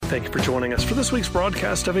Thank you for joining us for this week's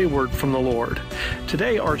broadcast of A Word from the Lord.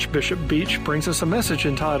 Today, Archbishop Beach brings us a message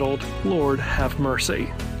entitled, Lord, Have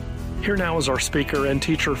Mercy. Here now is our speaker and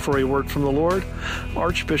teacher for A Word from the Lord,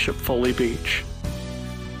 Archbishop Foley Beach.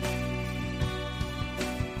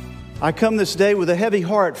 I come this day with a heavy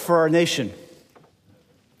heart for our nation,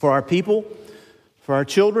 for our people, for our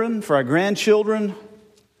children, for our grandchildren,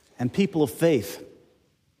 and people of faith.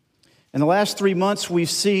 In the last 3 months, we've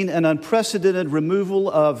seen an unprecedented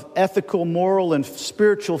removal of ethical, moral, and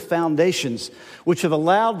spiritual foundations, which have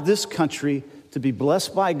allowed this country to be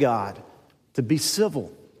blessed by God, to be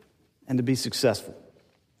civil, and to be successful.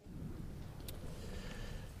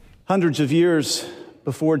 Hundreds of years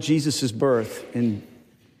before Jesus' birth, in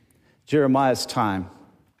Jeremiah's time,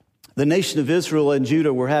 the nation of Israel and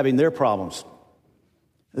Judah were having their problems.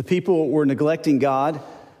 The people were neglecting God.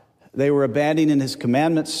 They were abandoning His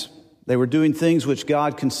commandments. They were doing things which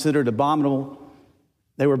God considered abominable.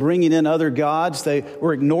 They were bringing in other gods. They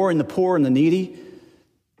were ignoring the poor and the needy.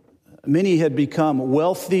 Many had become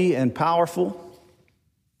wealthy and powerful.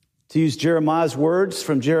 To use Jeremiah's words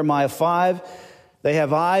from Jeremiah 5, they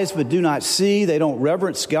have eyes but do not see. They don't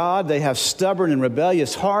reverence God. They have stubborn and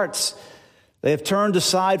rebellious hearts. They have turned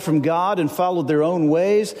aside from God and followed their own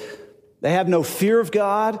ways. They have no fear of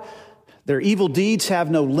God. Their evil deeds have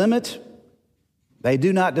no limit. They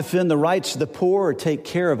do not defend the rights of the poor or take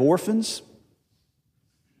care of orphans.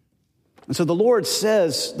 And so the Lord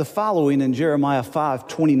says the following in Jeremiah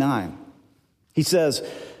 5:29. He says,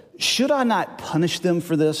 "Should I not punish them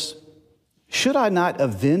for this? Should I not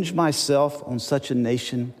avenge myself on such a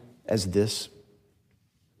nation as this?"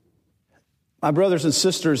 My brothers and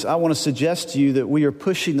sisters, I want to suggest to you that we are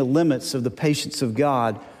pushing the limits of the patience of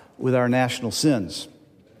God with our national sins.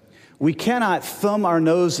 We cannot thumb our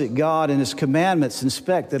nose at God and His commandments and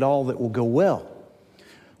expect that all that will go well.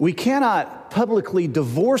 We cannot publicly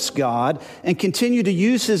divorce God and continue to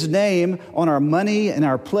use His name on our money and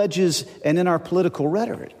our pledges and in our political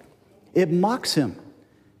rhetoric. It mocks Him,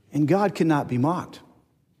 and God cannot be mocked.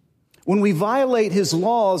 When we violate His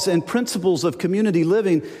laws and principles of community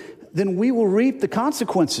living, then we will reap the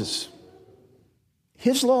consequences.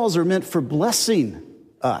 His laws are meant for blessing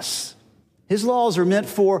us. His laws are meant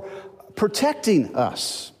for protecting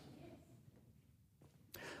us.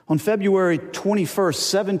 On February 21st,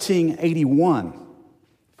 1781,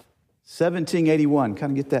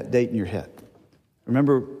 kind of get that date in your head.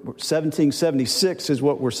 Remember, 1776 is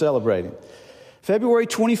what we're celebrating. February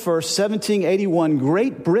 21st, 1781,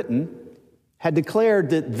 Great Britain had declared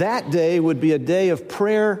that that day would be a day of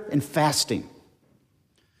prayer and fasting.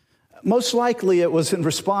 Most likely it was in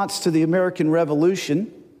response to the American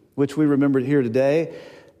Revolution, which we remembered here today,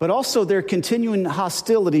 but also their continuing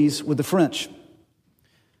hostilities with the French.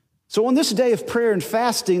 So on this day of prayer and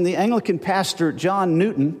fasting, the Anglican pastor John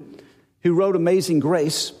Newton, who wrote Amazing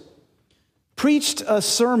Grace, preached a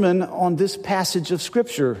sermon on this passage of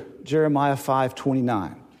Scripture, Jeremiah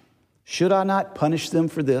 5:29. Should I not punish them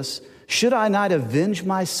for this? Should I not avenge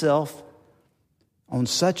myself on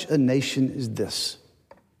such a nation as this?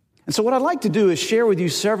 And so what I'd like to do is share with you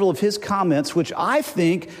several of his comments, which I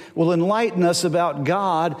think will enlighten us about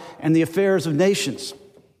God and the affairs of nations.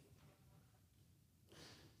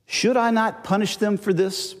 Should I not punish them for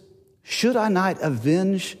this? Should I not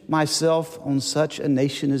avenge myself on such a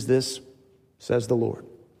nation as this? Says the Lord.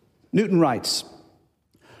 Newton writes,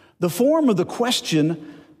 "The form of the question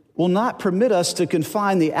will not permit us to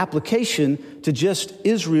confine the application to just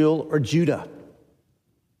Israel or Judah.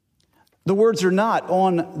 The words are not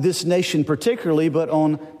on this nation particularly, but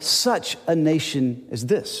on such a nation as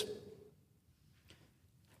this.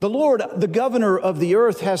 The Lord, the governor of the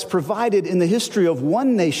earth, has provided in the history of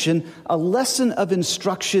one nation a lesson of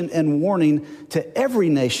instruction and warning to every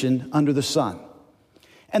nation under the sun.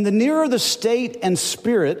 And the nearer the state and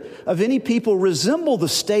spirit of any people resemble the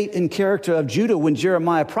state and character of Judah when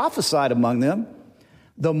Jeremiah prophesied among them,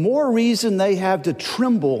 the more reason they have to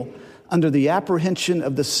tremble under the apprehension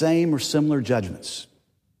of the same or similar judgments.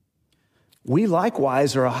 We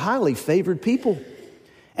likewise are a highly favored people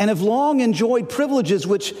and have long enjoyed privileges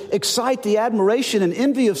which excite the admiration and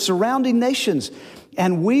envy of surrounding nations.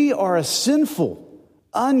 And we are a sinful,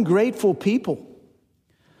 ungrateful people.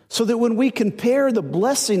 So that when we compare the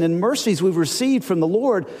blessing and mercies we've received from the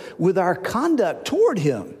Lord with our conduct toward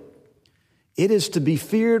Him, it is to be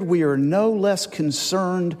feared we are no less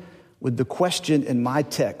concerned with the question in my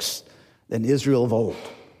text than Israel of old."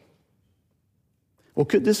 Well,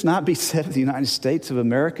 could this not be said of the United States of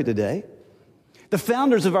America today? The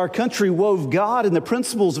founders of our country wove God and the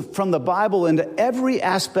principles from the Bible into every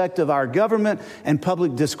aspect of our government and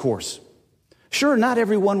public discourse. Sure, not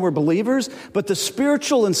everyone were believers, but the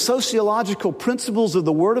spiritual and sociological principles of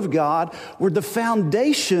the Word of God were the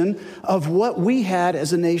foundation of what we had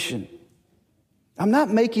as a nation. I'm not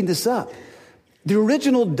making this up. The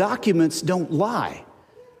original documents don't lie.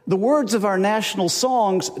 The words of our national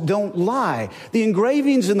songs don't lie. The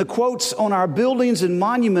engravings and the quotes on our buildings and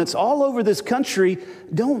monuments all over this country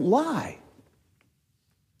don't lie.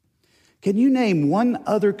 Can you name one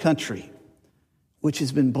other country which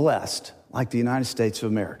has been blessed like the United States of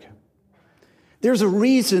America? There's a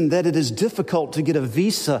reason that it is difficult to get a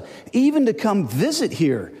visa, even to come visit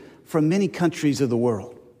here from many countries of the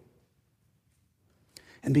world.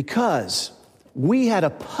 And because we had a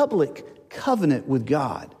public covenant with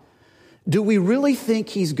God, do we really think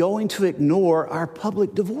He's going to ignore our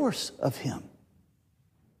public divorce of Him?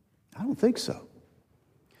 I don't think so.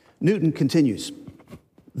 Newton continues,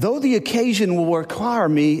 though the occasion will require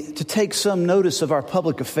me to take some notice of our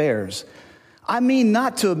public affairs, I mean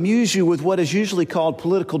not to amuse you with what is usually called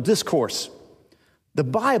political discourse. The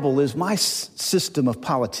Bible is my system of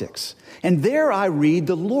politics, and there I read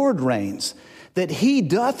the Lord reigns, that He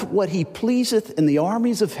doth what He pleaseth in the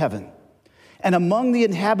armies of heaven, and among the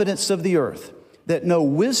inhabitants of the earth, that no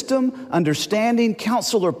wisdom, understanding,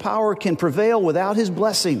 counsel, or power can prevail without His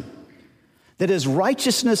blessing. That as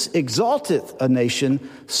righteousness exalteth a nation,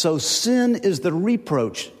 so sin is the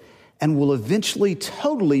reproach, and will eventually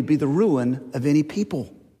totally be the ruin of any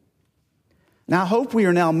people. Now I hope we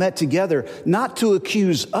are now met together, not to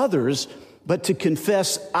accuse others, but to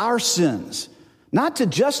confess our sins, not to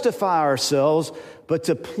justify ourselves, but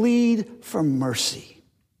to plead for mercy.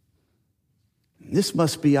 This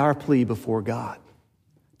must be our plea before God,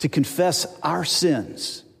 to confess our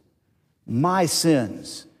sins, my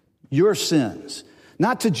sins, your sins,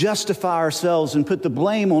 not to justify ourselves and put the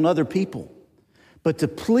blame on other people, but to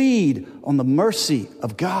plead on the mercy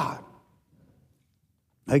of God.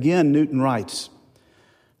 Again, Newton writes,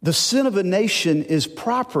 the sin of a nation is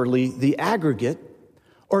properly the aggregate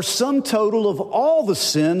or sum total of all the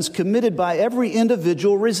sins committed by every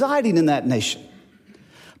individual residing in that nation.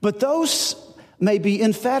 But those may be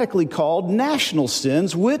emphatically called national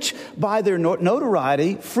sins, which by their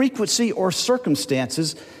notoriety, frequency, or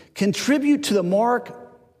circumstances contribute to the mark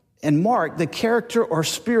the character or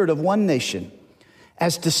spirit of one nation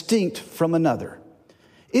as distinct from another.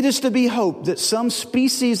 It is to be hoped that some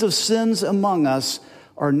species of sins among us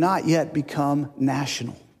are not yet become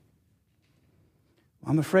national.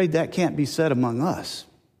 I'm afraid that can't be said among us.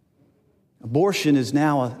 Abortion is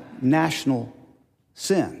now a national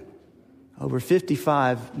sin. Over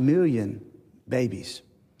 55 million babies.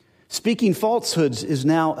 Speaking falsehoods is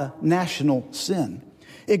now a national sin.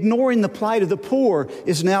 Ignoring the plight of the poor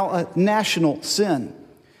is now a national sin.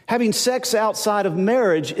 Having sex outside of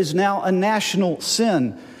marriage is now a national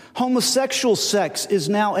sin. Homosexual sex is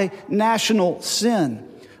now a national sin.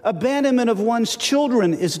 Abandonment of one's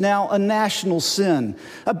children is now a national sin.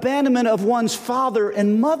 Abandonment of one's father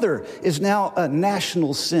and mother is now a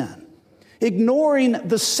national sin. Ignoring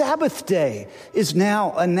the Sabbath day is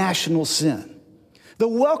now a national sin. The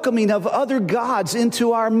welcoming of other gods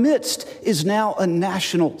into our midst is now a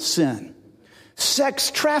national sin. Sex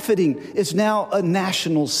trafficking is now a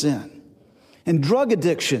national sin. And drug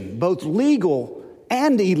addiction, both legal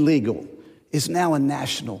and illegal, is now a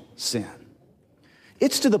national sin.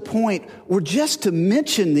 It's to the point where just to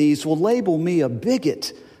mention these will label me a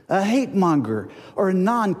bigot, a hate monger, or a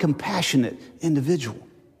non-compassionate individual.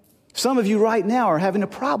 Some of you right now are having a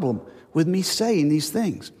problem with me saying these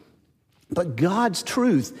things. But God's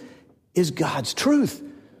truth is God's truth.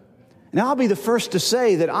 Now, I'll be the first to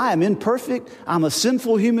say that I am imperfect, I'm a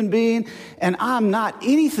sinful human being, and I'm not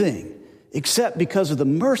anything except because of the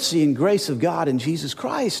mercy and grace of God in Jesus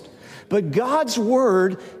Christ. But God's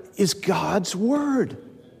word is God's word.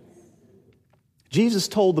 Jesus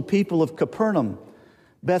told the people of Capernaum,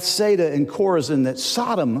 Bethsaida, and Chorazin that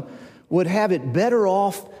Sodom would have it better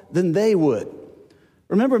off than they would.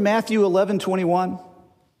 Remember Matthew 11:21?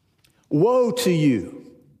 Woe to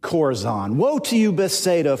you, Chorazin! Woe to you,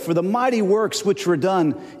 Bethsaida! For the mighty works which were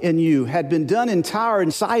done in you had been done in Tyre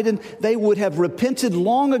and Sidon, they would have repented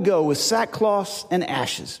long ago with sackcloth and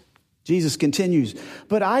ashes. Jesus continues,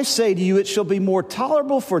 but I say to you, it shall be more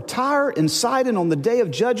tolerable for Tyre and Sidon on the day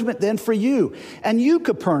of judgment than for you. And you,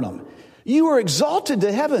 Capernaum, you are exalted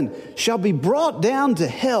to heaven, shall be brought down to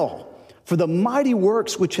hell for the mighty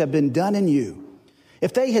works which have been done in you.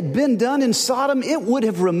 If they had been done in Sodom, it would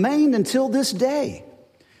have remained until this day.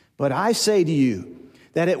 But I say to you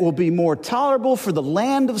that it will be more tolerable for the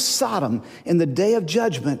land of Sodom in the day of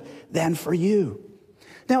judgment than for you.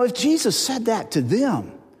 Now, if Jesus said that to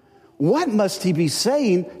them, what must he be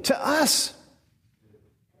saying to us?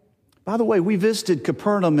 By the way, we visited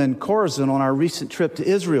Capernaum and Chorazin on our recent trip to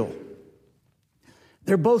Israel.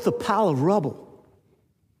 They're both a pile of rubble.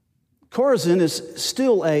 Chorazin is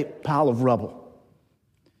still a pile of rubble.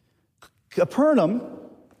 Capernaum,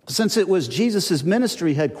 since it was Jesus'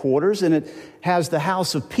 ministry headquarters and it has the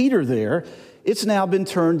house of Peter there, it's now been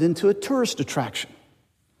turned into a tourist attraction.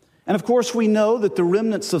 And of course, we know that the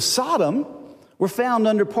remnants of Sodom were found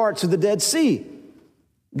under parts of the Dead Sea.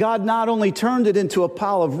 God not only turned it into a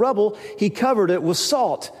pile of rubble, he covered it with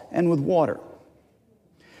salt and with water.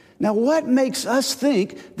 Now, what makes us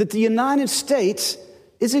think that the United States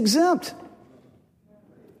is exempt?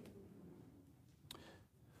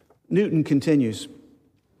 Newton continues,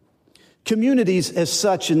 communities as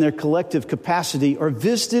such in their collective capacity are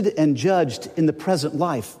visited and judged in the present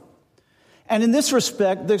life. And in this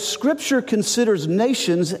respect, the Scripture considers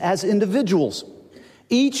nations as individuals,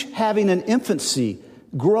 each having an infancy,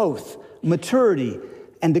 growth, maturity,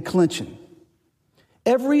 and declension.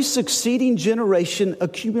 Every succeeding generation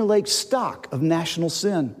accumulates stock of national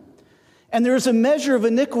sin. And there is a measure of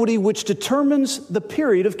iniquity which determines the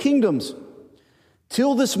period of kingdoms.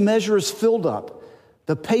 Till this measure is filled up,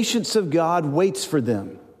 the patience of God waits for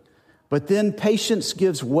them. But then patience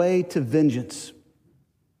gives way to vengeance.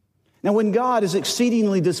 Now, when God is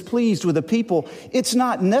exceedingly displeased with a people, it's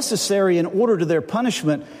not necessary in order to their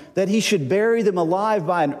punishment that he should bury them alive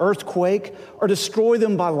by an earthquake or destroy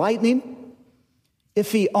them by lightning.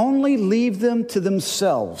 If he only leave them to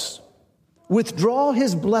themselves, withdraw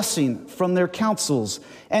his blessing from their counsels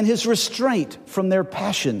and his restraint from their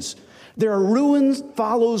passions, their ruin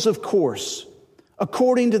follows of course,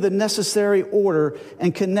 according to the necessary order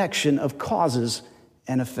and connection of causes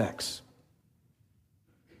and effects.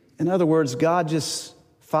 In other words, God just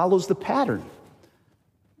follows the pattern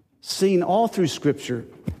seen all through Scripture,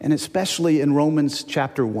 and especially in Romans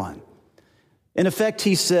chapter 1. In effect,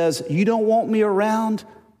 he says, you don't want me around?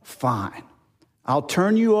 Fine. I'll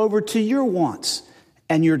turn you over to your wants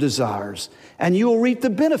and your desires, and you will reap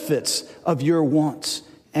the benefits of your wants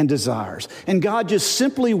and desires. And God just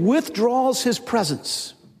simply withdraws his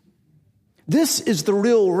presence. This is the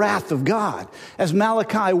real wrath of God. As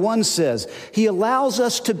Malachi 1 says, he allows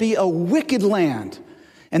us to be a wicked land,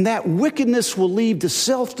 and that wickedness will lead to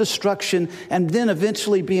self-destruction and then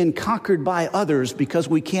eventually being conquered by others because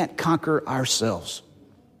we can't conquer ourselves.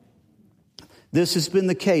 This has been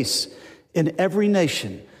the case in every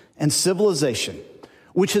nation and civilization,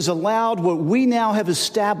 which has allowed what we now have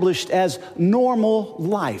established as normal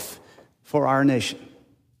life for our nation.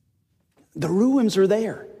 The ruins are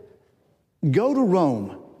there. Go to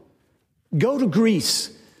Rome. Go to Greece.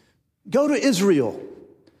 Go to Israel.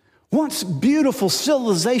 Once beautiful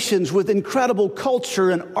civilizations with incredible culture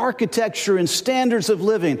and architecture and standards of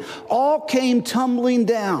living all came tumbling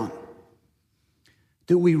down.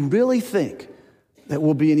 Do we really think that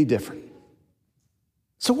we'll be any different?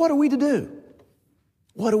 So what are we to do?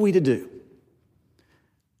 What are we to do?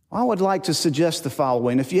 I would like to suggest the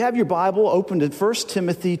following. If you have your Bible, open to 1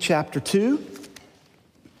 Timothy chapter 2.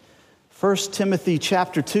 1 Timothy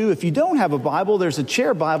chapter 2. If you don't have a Bible, there's a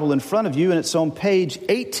chair Bible in front of you, and it's on page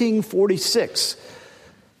 1846.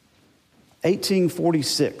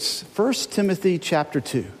 1846. 1 Timothy chapter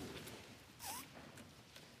 2.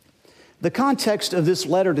 The context of this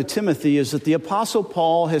letter to Timothy is that the Apostle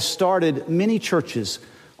Paul has started many churches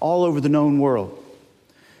all over the known world.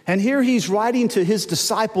 And here he's writing to his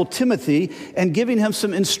disciple Timothy and giving him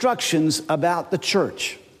some instructions about the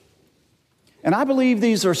church. And I believe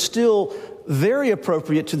these are still very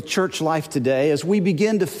appropriate to the church life today as we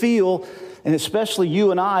begin to feel, and especially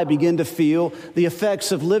you and I begin to feel, the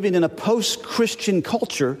effects of living in a post-Christian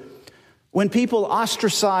culture when people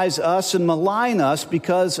ostracize us and malign us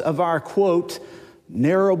because of our, quote,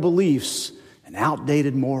 narrow beliefs and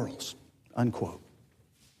outdated morals, unquote.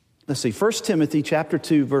 Let's see, 1 Timothy chapter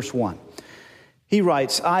 2, verse 1. He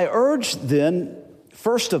writes, I urge then,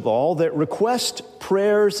 first of all, that requests,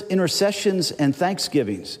 prayers, intercessions, and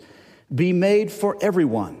thanksgivings be made for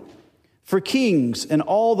everyone, for kings and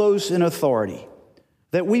all those in authority,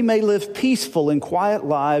 that we may live peaceful and quiet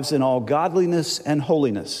lives in all godliness and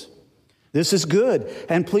holiness. This is good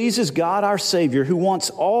and pleases God our Savior, who wants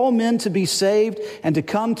all men to be saved and to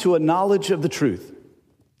come to a knowledge of the truth.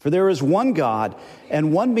 For there is one God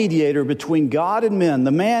and one mediator between God and men,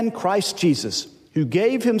 the man Christ Jesus, who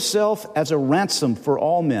gave himself as a ransom for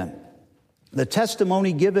all men, the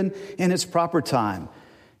testimony given in its proper time.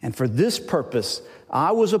 And for this purpose,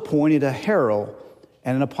 I was appointed a herald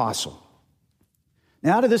and an apostle.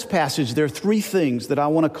 Now, out of this passage, there are three things that I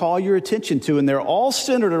want to call your attention to, and they're all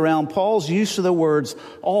centered around Paul's use of the words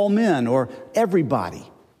all men or everybody.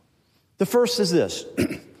 The first is this.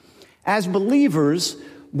 As believers,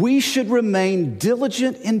 we should remain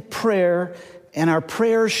diligent in prayer, and our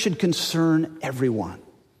prayers should concern everyone.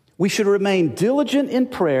 We should remain diligent in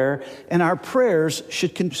prayer, and our prayers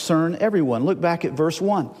should concern everyone. Look back at verse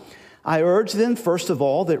 1. I urge then, first of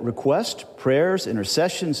all, that requests, prayers,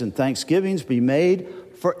 intercessions, and thanksgivings be made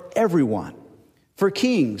for everyone, for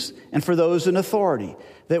kings and for those in authority,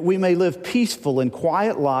 that we may live peaceful and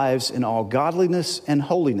quiet lives in all godliness and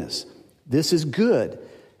holiness. This is good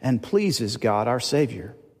and pleases God our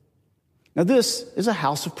Savior. Now this is a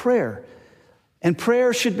house of prayer, and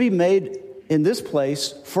prayer should be made in this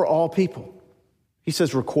place for all people. He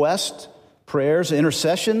says requests, prayers,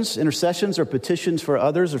 intercessions. Intercessions are petitions for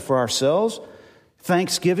others or for ourselves.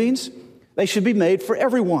 Thanksgivings, they should be made for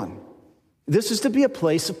everyone. This is to be a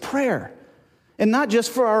place of prayer. And not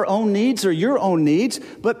just for our own needs or your own needs,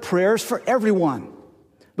 but prayers for everyone.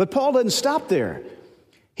 But Paul doesn't stop there.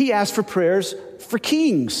 He asks for prayers for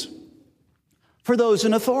kings, for those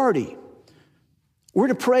in authority. We're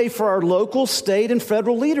to pray for our local, state, and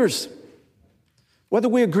federal leaders. Whether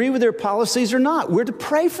we agree with their policies or not, we're to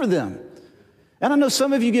pray for them. And I know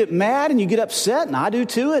some of you get mad and you get upset, and I do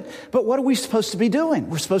too. But what are we supposed to be doing?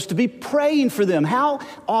 We're supposed to be praying for them. How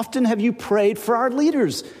often have you prayed for our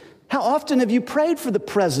leaders? How often have you prayed for the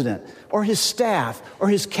president or his staff or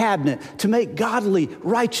his cabinet to make godly,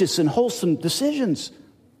 righteous, and wholesome decisions?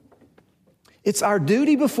 It's our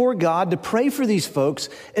duty before God to pray for these folks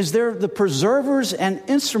as they're the preservers and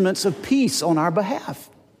instruments of peace on our behalf.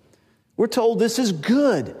 We're told this is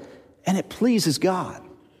good and it pleases God.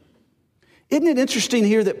 Isn't it interesting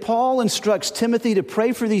here that Paul instructs Timothy to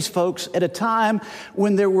pray for these folks at a time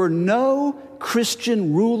when there were no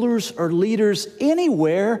Christian rulers or leaders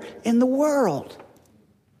anywhere in the world?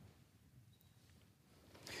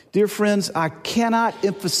 Dear friends, I cannot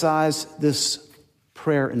emphasize this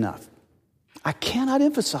prayer enough. I cannot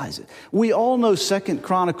emphasize it. We all know 2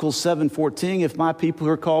 Chronicles 7:14, if my people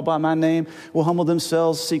who are called by my name will humble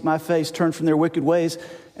themselves, seek my face, turn from their wicked ways,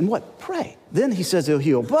 and what? Pray. Then he says he'll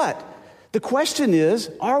heal. But the question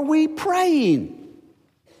is, are we praying?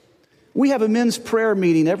 We have a men's prayer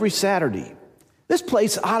meeting every Saturday. This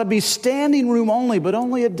place ought to be standing room only, but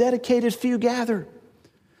only a dedicated few gather.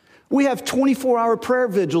 We have 24-hour prayer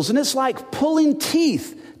vigils, and it's like pulling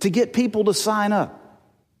teeth to get people to sign up.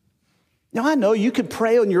 Now, I know you could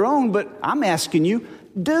pray on your own, but I'm asking you,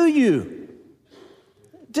 do you?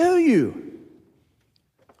 Do you?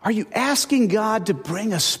 Are you asking God to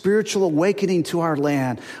bring a spiritual awakening to our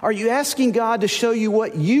land? Are you asking God to show you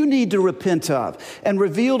what you need to repent of and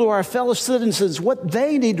reveal to our fellow citizens what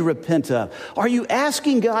they need to repent of? Are you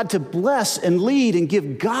asking God to bless and lead and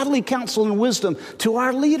give godly counsel and wisdom to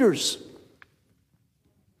our leaders?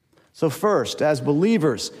 So first, as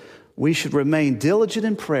believers, we should remain diligent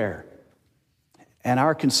in prayer, and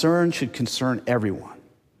our concern should concern everyone.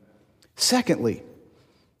 Secondly,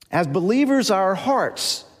 as believers, our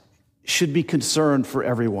hearts should be concerned for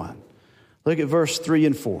everyone. Look at verse 3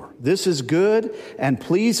 and 4. This is good and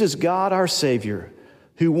pleases God our Savior,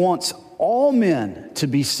 who wants all men to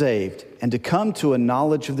be saved and to come to a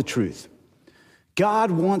knowledge of the truth.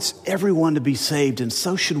 God wants everyone to be saved, and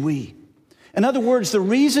so should we. In other words, the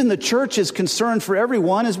reason the church is concerned for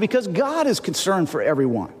everyone is because God is concerned for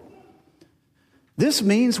everyone. This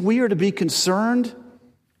means we are to be concerned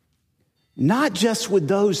not just with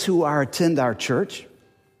those who attend our church,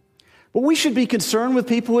 but we should be concerned with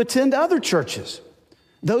people who attend other churches,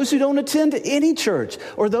 those who don't attend any church,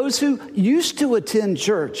 or those who used to attend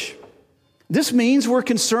church. This means we're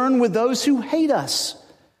concerned with those who hate us,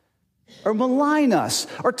 or malign us,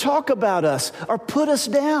 or talk about us, or put us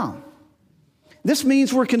down. This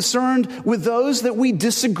means we're concerned with those that we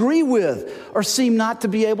disagree with, or seem not to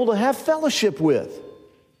be able to have fellowship with.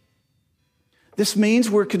 This means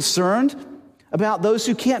we're concerned about those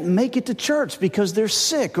who can't make it to church because they're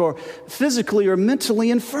sick or physically or mentally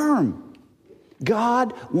infirm.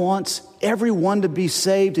 God wants everyone to be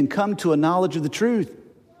saved and come to a knowledge of the truth.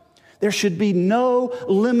 There should be no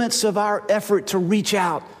limits of our effort to reach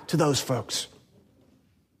out to those folks.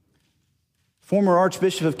 Former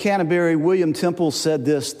Archbishop of Canterbury, William Temple, said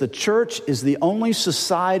this: the church is the only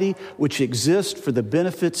society which exists for the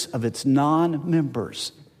benefits of its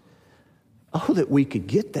non-members. Oh, that we could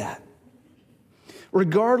get that.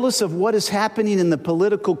 Regardless of what is happening in the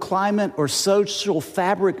political climate or social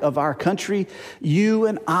fabric of our country, you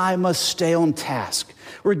and I must stay on task.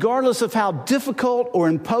 Regardless of how difficult or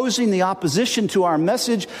imposing the opposition to our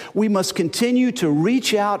message, we must continue to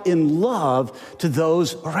reach out in love to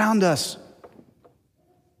those around us.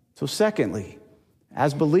 So secondly,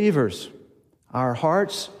 as believers, our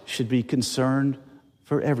hearts should be concerned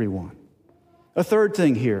for everyone. A third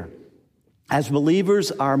thing here, As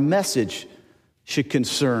believers, our message should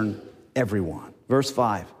concern everyone. Verse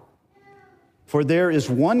 5. For there is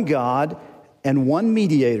one God and one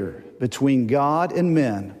mediator between God and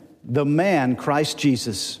men, the man Christ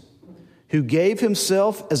Jesus, who gave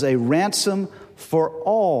himself as a ransom for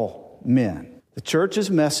all men. The church's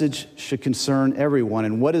message should concern everyone.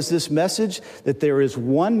 And what is this message? That there is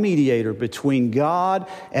one mediator between God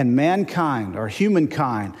and mankind, or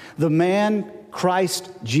humankind, the man Christ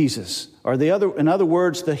Jesus, or in other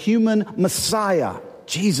words, the human Messiah,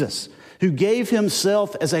 Jesus, who gave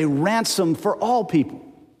himself as a ransom for all people.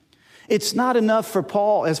 It's not enough for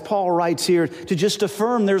Paul, as Paul writes here, to just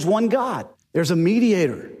affirm there's one God. There's a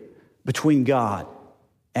mediator between God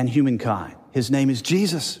and humankind. His name is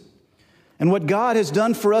Jesus. And what God has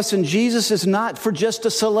done for us in Jesus is not for just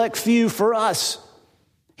a select few for us.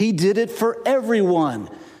 He did it for everyone.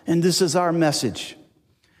 And this is our message.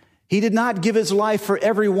 He did not give his life for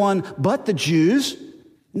everyone but the Jews.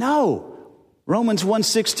 No. Romans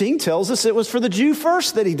 1:16 tells us it was for the Jew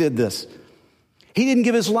first that he did this. He didn't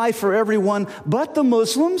give his life for everyone but the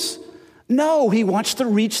Muslims. No, he wants to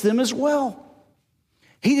reach them as well.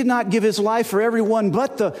 He did not give his life for everyone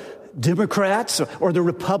but the Democrats or the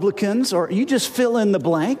Republicans, or you just fill in the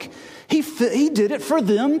blank. He did it for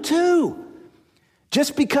them too.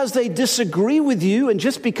 Just because they disagree with you and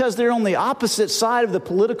just because they're on the opposite side of the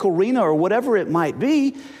political arena or whatever it might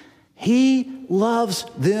be, he loves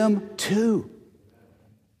them too.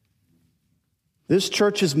 This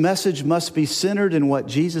church's message must be centered in what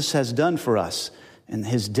Jesus has done for us and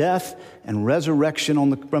his death and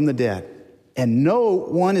resurrection from the dead. And no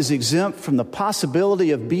one is exempt from the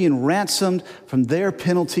possibility of being ransomed from their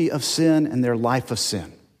penalty of sin and their life of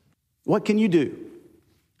sin. What can you do?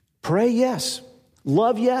 Pray, yes.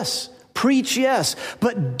 Love, yes. Preach, yes.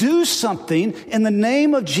 But do something in the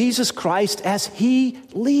name of Jesus Christ as he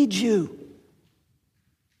leads you.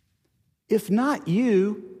 If not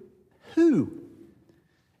you, who?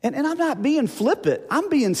 And I'm not being flippant. I'm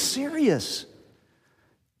being serious.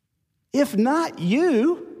 If not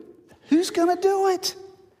you, who's going to do it?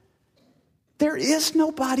 There is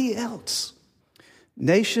nobody else.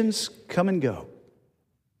 Nations come and go.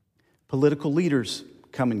 Political leaders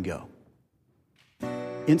come and go.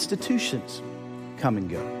 Institutions come and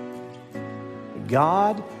go. But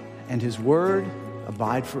God and his word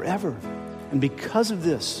abide forever. And because of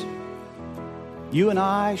this, you and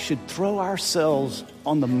I should throw ourselves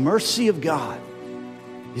on the mercy of God.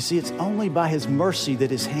 You see, it's only by his mercy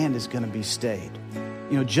that his hand is going to be stayed.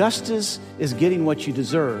 You know, justice is getting what you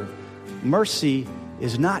deserve. Mercy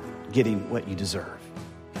is not getting what you deserve.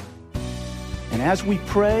 And as we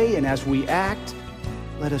pray and as we act,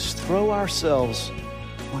 let us throw ourselves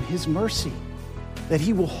on his mercy, that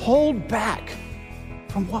he will hold back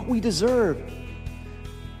from what we deserve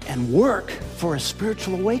and work for a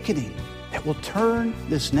spiritual awakening that will turn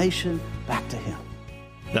this nation back to him.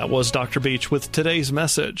 That was Dr. Beach with today's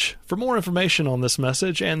message. For more information on this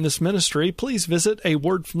message and this ministry, please visit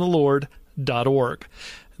awordfromthelord.org.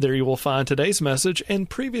 There you will find today's message and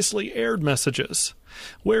previously aired messages,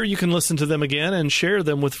 where you can listen to them again and share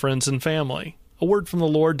them with friends and family.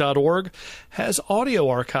 awordfromthelord.org has audio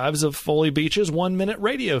archives of Foley Beach's 1-minute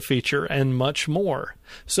radio feature and much more.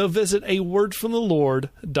 So visit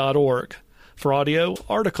awordfromthelord.org for audio,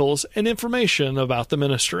 articles, and information about the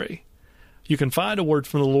ministry. You can find A Word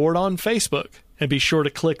from the Lord on Facebook, and be sure to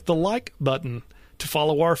click the like button to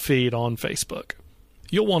follow our feed on Facebook.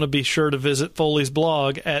 You'll want to be sure to visit Foley's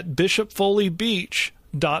blog at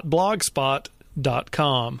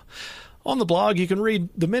bishopfoleybeach.blogspot.com. On the blog, you can read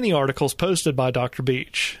the many articles posted by Dr.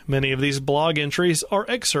 Beach. Many of these blog entries are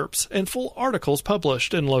excerpts and full articles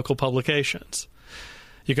published in local publications.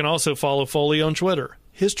 You can also follow Foley on Twitter.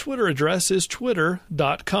 His Twitter address is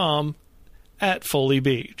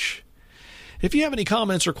twitter.com/FoleyBeach. If you have any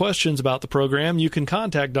comments or questions about the program, you can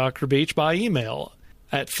contact Dr. Beach by email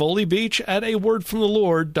at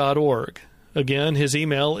foleybeach@awordfromthelord.org. Again, his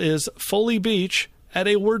email is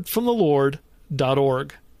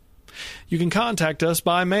foleybeach@awordfromthelord.org. You can contact us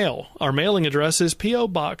by mail. Our mailing address is P.O.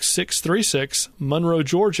 Box 636, Monroe,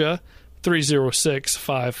 Georgia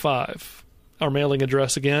 30655. Our mailing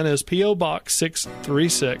address again is P.O. Box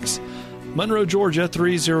 636, Monroe, Georgia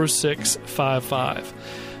 30655.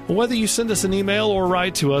 Whether you send us an email or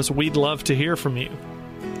write to us, we'd love to hear from you.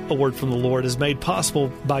 A Word from the Lord is made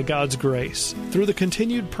possible by God's grace through the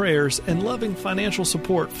continued prayers and loving financial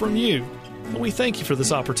support from you. And we thank you for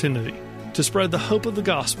this opportunity to spread the hope of the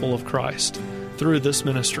gospel of Christ through this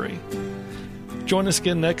ministry. Join us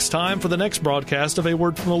again next time for the next broadcast of A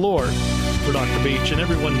Word from the Lord. For Dr. Beach and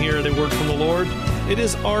everyone here at A Word from the Lord, it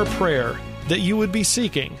is our prayer that you would be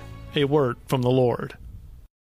seeking a word from the Lord.